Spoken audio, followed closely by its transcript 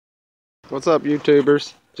What's up,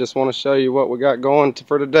 YouTubers? Just want to show you what we got going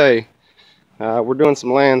for today. We're doing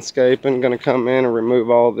some landscaping. Going to come in and remove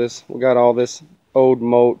all this. We got all this old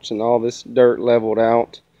mulch and all this dirt leveled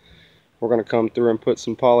out. We're going to come through and put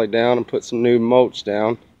some poly down and put some new mulch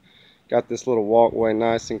down. Got this little walkway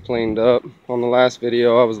nice and cleaned up. On the last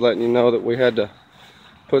video I was letting you know that we had to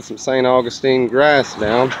put some St. Augustine grass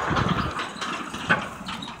down,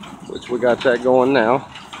 which we got that going now.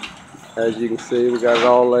 As you can see, we got it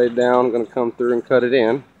all laid down. I'm going to come through and cut it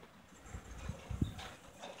in.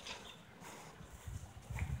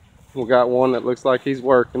 We got one that looks like he's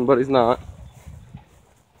working, but he's not.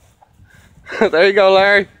 There you go,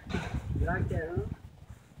 Larry. You like that,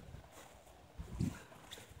 huh?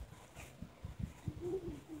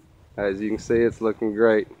 As you can see, it's looking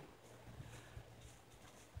great.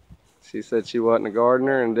 She said she wasn't a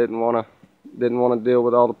gardener and didn't want to deal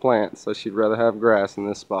with all the plants, so she'd rather have grass in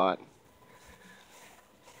this spot.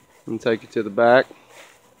 I'm gonna take you to the back.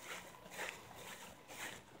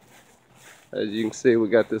 As you can see, we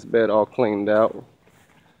got this bed all cleaned out.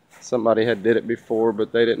 Somebody had did it before,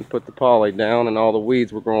 but they didn't put the poly down and all the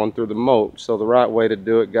weeds were growing through the mulch. So the right way to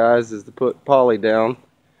do it, guys, is to put poly down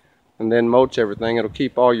and then mulch everything. It'll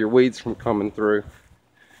keep all your weeds from coming through.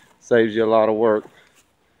 Saves you a lot of work.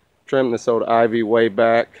 Trim this old ivy way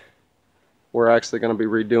back. We're actually going to be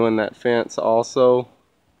redoing that fence also.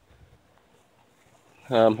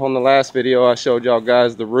 On the last video I showed y'all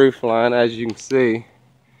guys the roof line. As you can see,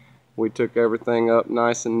 we took everything up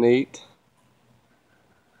nice and neat.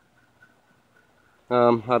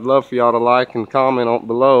 I'd love for y'all to like and comment on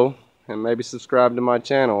below and maybe subscribe to my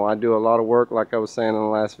channel. I do a lot of work, like I was saying in the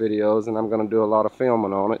last videos, and I'm going to do a lot of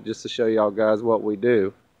filming on it just to show y'all guys what we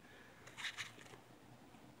do.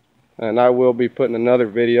 And I will be putting another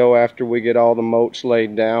video after we get all the mulch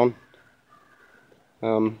laid down.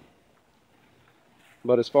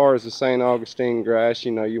 But as far as the St. Augustine grass,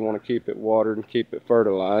 you know, you want to keep it watered and keep it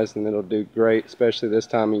fertilized, and it'll do great, especially this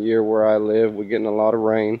time of year where I live. We're getting a lot of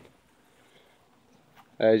rain.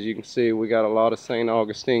 As you can see, we got a lot of St.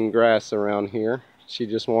 Augustine grass around here. She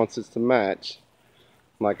just wants it to match.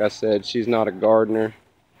 Like I said, she's not a gardener.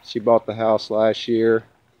 She bought the house last year.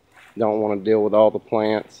 Don't want to deal with all the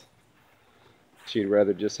plants. She'd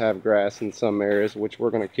rather just have grass in some areas, which we're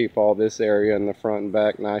going to keep all this area in the front and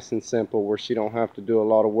back nice and simple, where she don't have to do a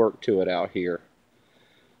lot of work to it out here.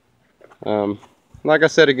 Like I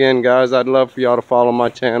said again, guys, I'd love for y'all to follow my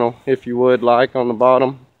channel. If you would, like on the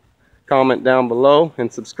bottom, comment down below,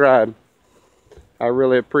 and subscribe. I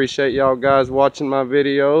really appreciate y'all guys watching my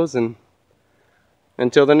videos, and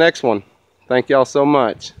until the next one, thank y'all so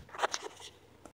much.